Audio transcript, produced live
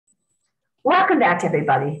Welcome back,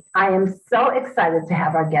 everybody. I am so excited to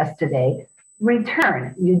have our guest today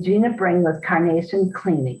return, Eugena Bring with Carnation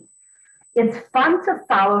Cleaning. It's fun to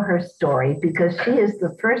follow her story because she is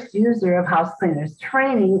the first user of house cleaners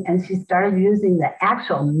training, and she started using the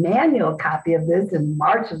actual manual copy of this in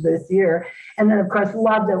March of this year. And then, of course,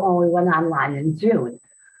 loved it when we went online in June.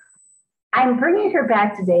 I'm bringing her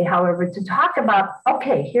back today, however, to talk about,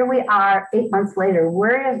 okay, here we are 8 months later.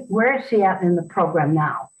 Where is she at in the program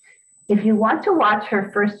now? If you want to watch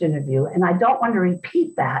her first interview, and I don't want to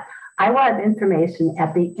repeat that, I will have information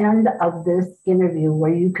at the end of this interview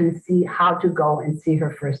where you can see how to go and see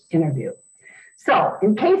her first interview. So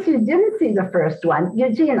in case you didn't see the first one,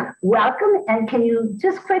 Eugena, welcome. And can you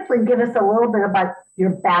just quickly give us a little bit about your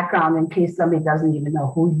background in case somebody doesn't even know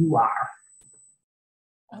who you are?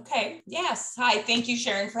 Okay, yes. Hi, thank you,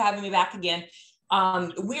 Sharon, for having me back again.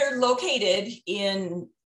 We're located in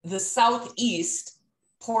the southeast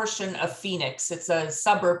portion of Phoenix. It's a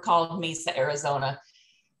suburb called Mesa, Arizona.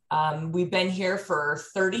 We've been here for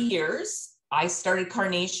 30 years. I started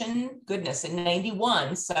Carnation, goodness, in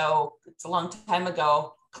 91. So it's a long time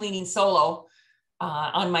ago, cleaning solo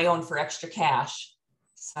on my own for extra cash.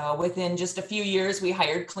 So within just a few years, we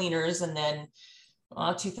hired cleaners, and then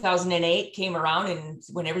 2008 came around, and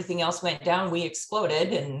when everything else went down, we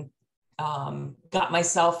exploded and got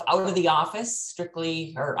myself out of the office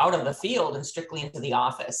strictly, or out of the field and strictly into the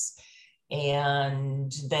office.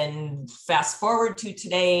 And then fast forward to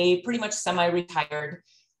today, pretty much semi-retired.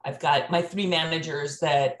 I've got my 3 managers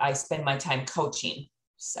that I spend my time coaching.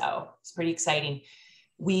 So it's pretty exciting.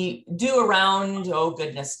 We do around,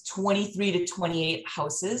 23 to 28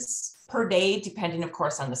 houses per day, depending, of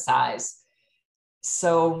course, on the size.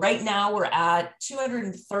 So right now we're at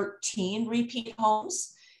 213 repeat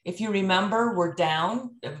homes. If you remember, we're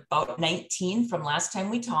down about 19 from last time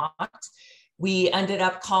we talked. We ended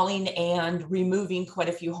up calling and removing quite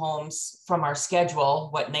a few homes from our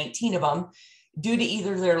schedule, 19 of them, due to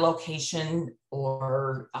either their location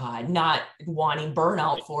or not wanting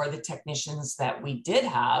burnout for the technicians that we did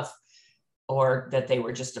have, or that they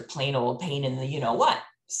were just a plain old pain in the you-know-what.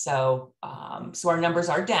 So our numbers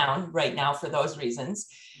are down right now for those reasons,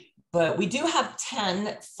 but we do have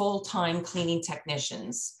 10 full-time cleaning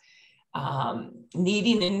technicians,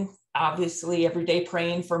 needing, and obviously every day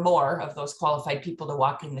praying for more of those qualified people to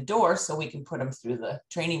walk in the door so we can put them through the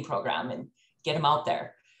training program and get them out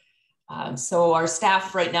there. So our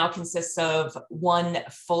staff right now consists of 1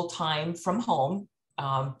 full-time from home,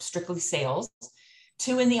 strictly sales,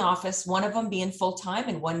 2 in the office, 1 of them being full-time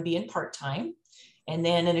and 1 being part-time. And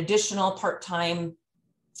then an additional part-time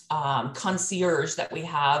concierge that we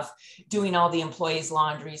have doing all the employees'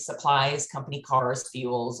 laundry, supplies, company cars,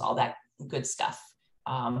 fuels, all that good stuff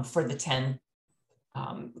for the 10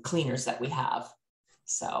 cleaners that we have.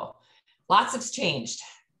 So lots has changed.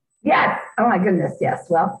 Yes. Oh my goodness. Yes.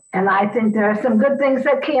 Well, and I think there are some good things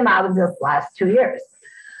that came out of this last 2 years.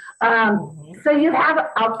 So you have,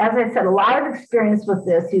 as I said, a lot of experience with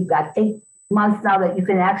this. You've got 8 months now that you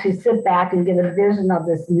can actually sit back and get a vision of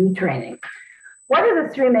this new training. What are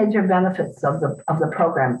the 3 major benefits of the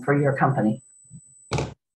program for your company?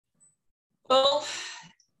 Well,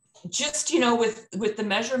 just, with the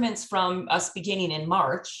measurements from us beginning in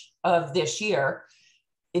March of this year,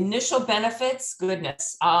 initial benefits,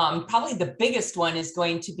 goodness, probably the biggest one is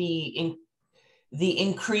going to be the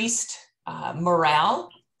increased morale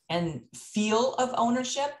and feel of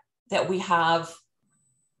ownership that we have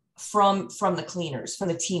from the cleaners, from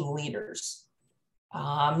the team leaders,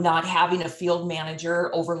 not having a field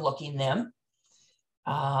manager overlooking them,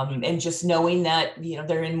 and just knowing that,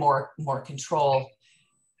 they're in more control.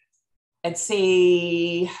 I'd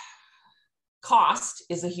say cost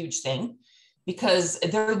is a huge thing because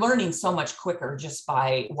they're learning so much quicker just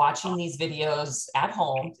by watching these videos at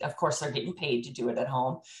home. Of course, they're getting paid to do it at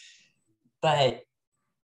home, but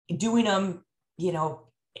doing them,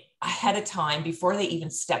 ahead of time before they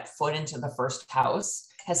even step foot into the first house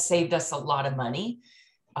has saved us a lot of money.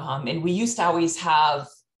 And we used to always have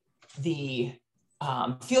the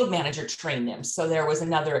field manager train them. So there was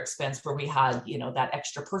another expense where we had, that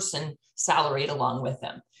extra person salaried along with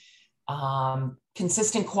them.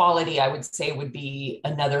 Consistent quality, I would say, would be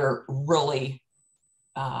another really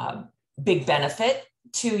big benefit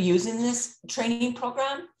to using this training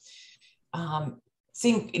program.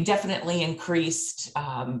 Definitely increased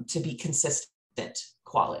to be consistent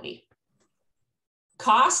quality.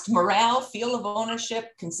 Cost, morale, feel of ownership,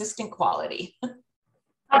 consistent quality.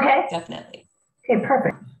 Okay. Definitely. Okay,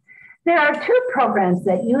 perfect. There are 2 programs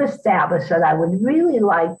that you established that I would really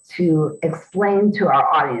like to explain to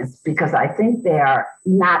our audience because I think they are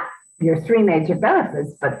not your three major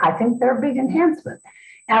benefits, but I think they're a big enhancement.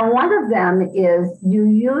 And one of them is you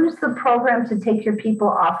use the program to take your people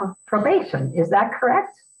off of probation. Is that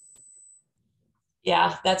correct?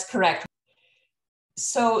 Yeah, that's correct.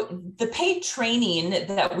 So the paid training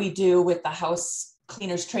that we do with the house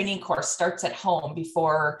cleaners training course starts at home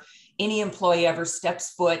before any employee ever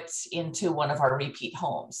steps foot into one of our repeat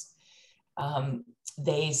homes.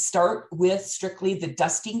 They start with strictly the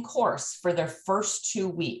dusting course for their first 2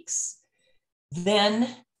 weeks. Then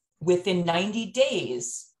within 90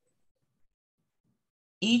 days,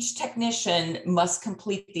 each technician must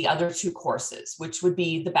complete the other 2 courses, which would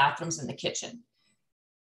be the bathrooms and the kitchen,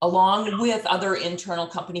 along with other internal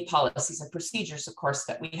company policies and procedures, of course,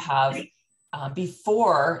 that we have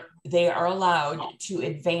before they are allowed to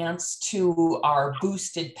advance to our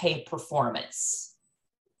boosted pay performance,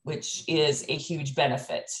 which is a huge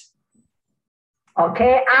benefit.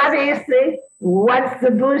 Okay, obviously, what's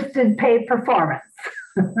the boosted pay performance?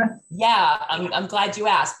 Yeah, I'm glad you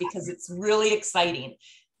asked because it's really exciting.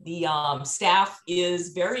 The staff is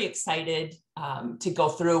very excited to go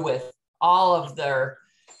through with all of their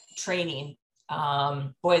training.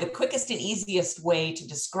 Boy, the quickest and easiest way to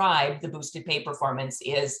describe the boosted pay performance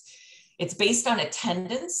is it's based on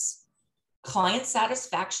attendance, client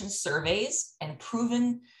satisfaction surveys, and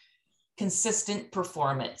proven consistent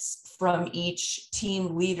performance from each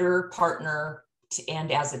team leader, partner,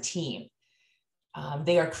 and as a team.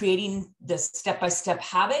 They are creating this step-by-step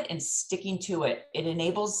habit and sticking to it. It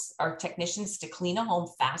enables our technicians to clean a home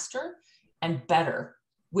faster and better,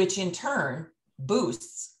 which in turn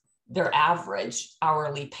boosts their average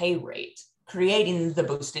hourly pay rate, creating the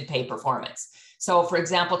boosted pay performance. So for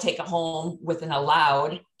example, take a home with an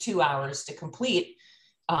allowed 2 hours to complete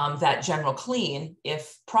that general clean.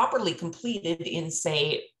 If properly completed in,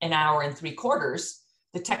 say, an hour and 3/4,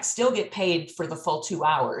 the techs still get paid for the full 2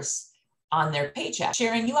 hours on their paycheck.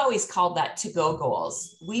 Sharon, you always called that to-go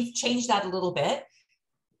goals. We've changed that a little bit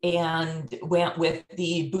and went with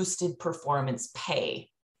the boosted performance pay,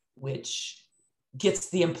 which gets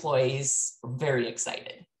the employees very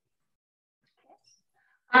excited.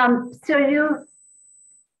 So you,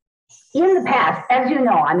 in the past, as you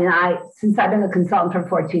know, I mean, since I've been a consultant for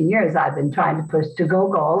 14 years, I've been trying to push to-go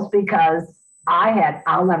goals because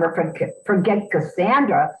I'll never forget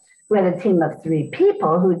Cassandra, who had a team of 3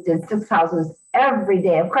 people who did 6 houses every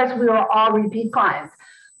day. Of course, we were all repeat clients,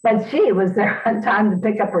 but she was there on time to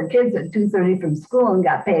pick up her kids at 2:30 from school and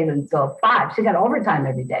got paid until 5. She got overtime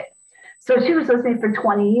every day. So she was with me for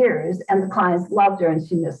 20 years and the clients loved her and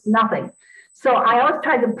she missed nothing. So I always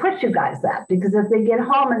try to push you guys that because if they get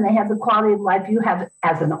home and they have the quality of life you have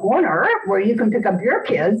as an owner where you can pick up your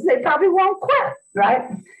kids, they probably won't quit, right?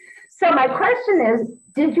 So my question is,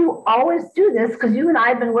 did you always do this? Because you and I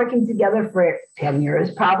have been working together for 10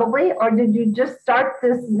 years probably, or did you just start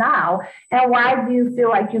this now? And why do you feel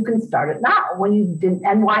like you can start it now when you didn't,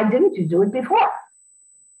 and why didn't you do it before?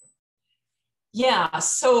 Yeah,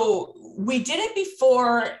 so we did it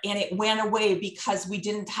before and it went away because we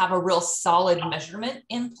didn't have a real solid measurement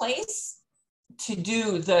in place to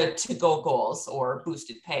do the to-go goals or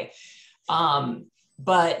boosted pay.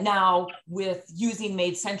 But now with using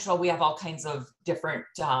Maid Central, we have all kinds of different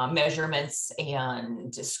measurements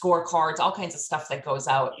and scorecards, all kinds of stuff that goes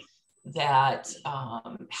out that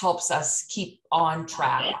helps us keep on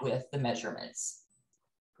track with the measurements.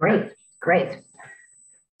 Great, great.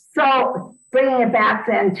 So bringing it back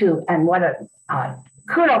then to, and what a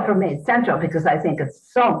kudos for Maid Central, because I think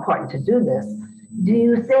it's so important to do this. Do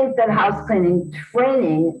you think that house cleaning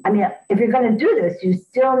training, I mean, if you're going to do this, you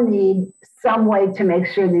still need some way to make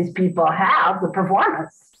sure these people have the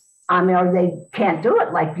performance? I mean, or they can't do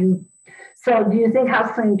it like you. So do you think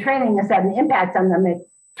house cleaning training has had an impact on them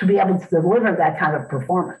to be able to deliver that kind of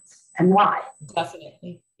performance? And why?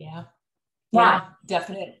 Definitely, yeah. Why? Yeah,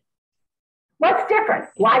 definitely. What's different?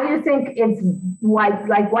 Why do you think it's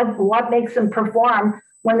like what makes them perform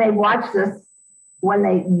when they watch this,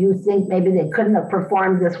 when you think maybe they couldn't have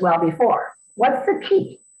performed this well before? What's the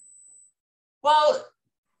key? Well,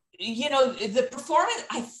 you know, the performance,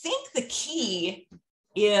 I think the key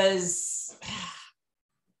is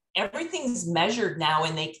everything's measured now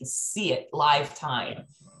and they can see it live time.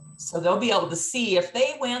 So they'll be able to see if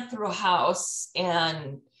they went through a house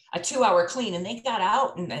and a 2-hour clean and they got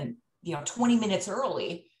out and 20 minutes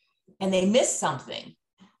early and they missed something.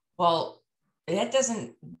 Well, that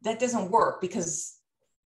doesn't work because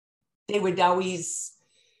they would always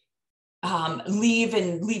leave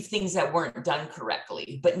things that weren't done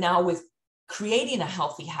correctly. But now with creating a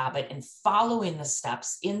healthy habit and following the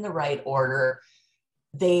steps in the right order,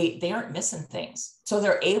 they aren't missing things. So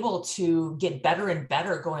they're able to get better and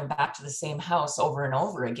better going back to the same house over and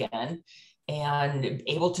over again, and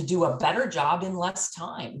able to do a better job in less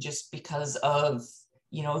time, just because of,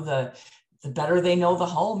 you know, the better they know the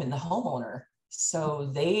home and the homeowner.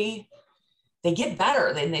 So they get better,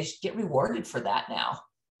 and they get rewarded for that now.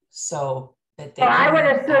 So that they I would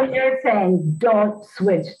assume you're saying don't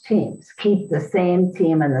switch teams, keep the same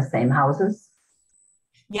team in the same houses.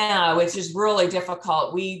 Yeah, which is really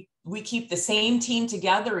difficult. We keep the same team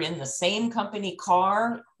together in the same company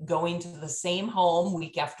car, going to the same home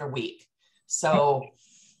week after week. So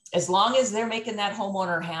as long as they're making that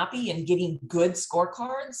homeowner happy and getting good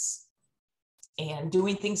scorecards and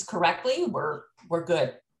doing things correctly, we're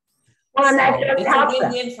good. Well, and so it's a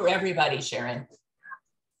win-win for everybody, Sharon.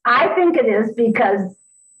 I think it is, because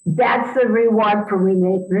that's the reward for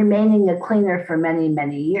remaining a cleaner for many,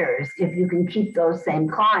 many years. If you can keep those same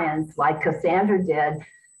clients like Cassandra did,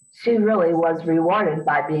 she really was rewarded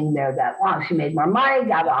by being there that long. She made more money,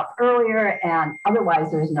 got off earlier, and otherwise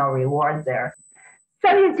there's no reward there. So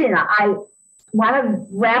Eugena, I want to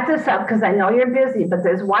wrap this up because I know you're busy, but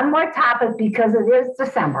there's one more topic because it is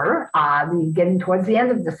December. We're getting towards the end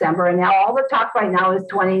of December, and now all the talk right now is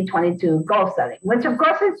 2022 goal setting, which of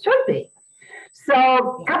course it should be. So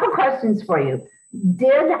a couple questions for you.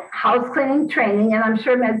 Did house cleaning training, and I'm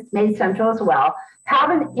sure Maid Central as well, have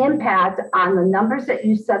an impact on the numbers that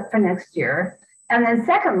you set for next year? And then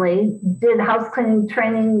secondly, did house cleaning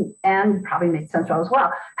training, and probably Maid Central as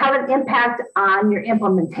well, have an impact on your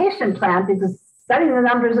implementation plan? Because setting the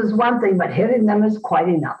numbers is one thing, but hitting them is quite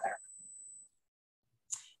another.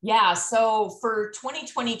 Yeah, so for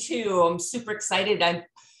 2022, I'm super excited.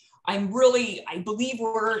 I believe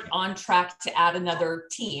we're on track to add another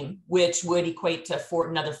team, which would equate to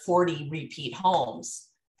another 40 repeat homes.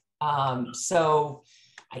 So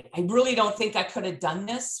I really don't think I could have done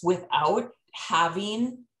this without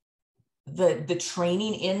having the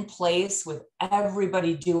training in place, with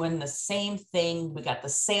everybody doing the same thing. We got the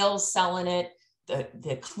sales selling it,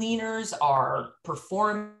 the cleaners are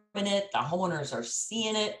performing it, the homeowners are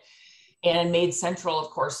seeing it. And Maid Central,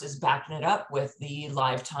 of course, is backing it up with the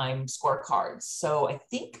lifetime scorecards. So I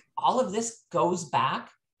think all of this goes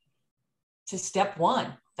back to step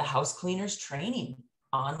one, the house cleaners training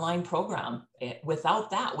online program.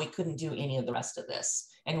 Without that, we couldn't do any of the rest of this.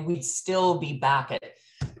 And we'd still be back at,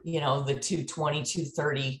 you know, the 220,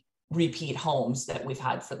 230 repeat homes that we've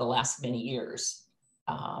had for the last many years.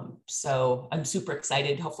 So I'm super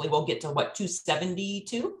excited. Hopefully we'll get to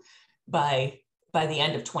 272 by the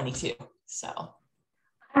end of 22. So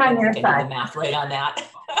I'm on your side. side. The math right on that.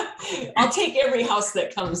 I'll take every house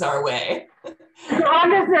that comes our way. As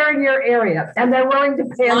long as they're in your area and they're willing to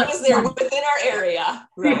pay. As long as they're within our area,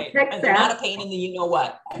 right? And they're not a pain in the you know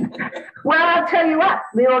what. Well, I'll tell you what,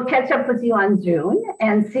 we will catch up with you on June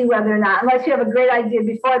and see whether or not, unless you have a great idea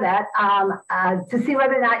before that, to see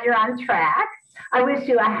whether or not you're on track. I wish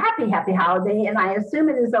you a happy holiday, and I assume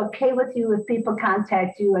it is okay with you if people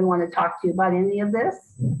contact you and want to talk to you about any of this?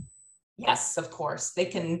 Yes, of course. They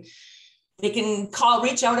can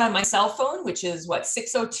reach out on my cell phone, which is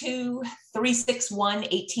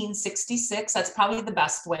 602-361-1866. That's probably the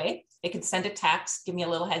best way. They can send a text, give me a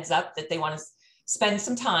little heads up that they want to spend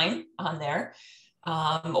some time on there.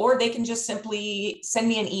 Or they can just simply send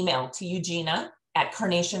me an email to Eugena at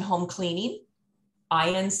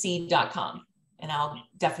carnationhomecleaninginc.com. And I'll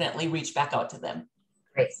definitely reach back out to them.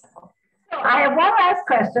 Great. So I have one last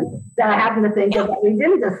question that I happen to think of that we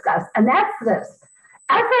didn't discuss, and that's this.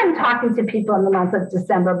 As I'm talking to people in the month of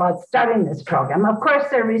December about starting this program, of course,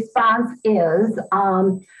 their response is,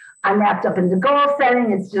 I'm wrapped up into goal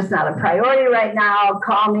setting. It's just not a priority right now.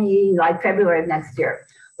 Call me like February of next year.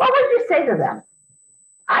 What would you say to them?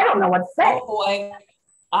 I don't know what to say. Oh boy.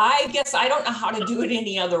 I guess I don't know how to do it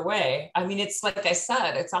any other way. I mean, it's like I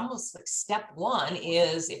said, it's almost like step one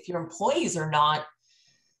is if your employees are not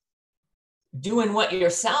doing what you're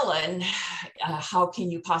selling, how can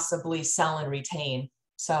you possibly sell and retain?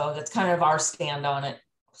 So that's kind of our stand on it.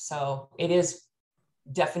 So it is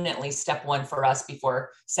definitely step one for us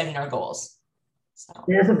before setting our goals. So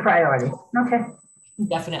it is a priority. Okay.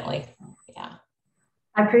 Definitely. Yeah.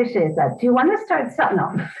 I appreciate that. Do you want to start selling?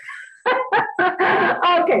 No.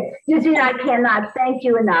 Okay, Eugena, I cannot thank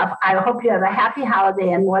you enough. I hope you have a happy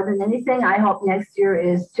holiday, and more than anything, I hope next year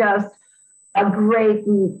is just a great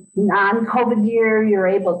non-COVID year. You're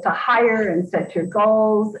able to hire and set your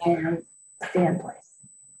goals and stay in place.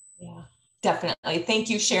 Yeah, definitely. Thank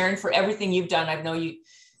you, Sharon, for everything you've done. I know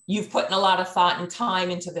you've put in a lot of thought and time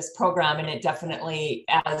into this program, and it definitely,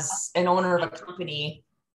 as an owner of a company,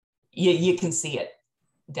 you can see it.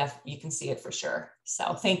 you can see it for sure.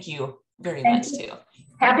 So thank you very Thank much you. too.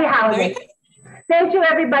 Happy holidays. Thank you,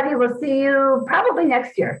 everybody. We'll see you probably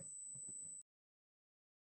next year.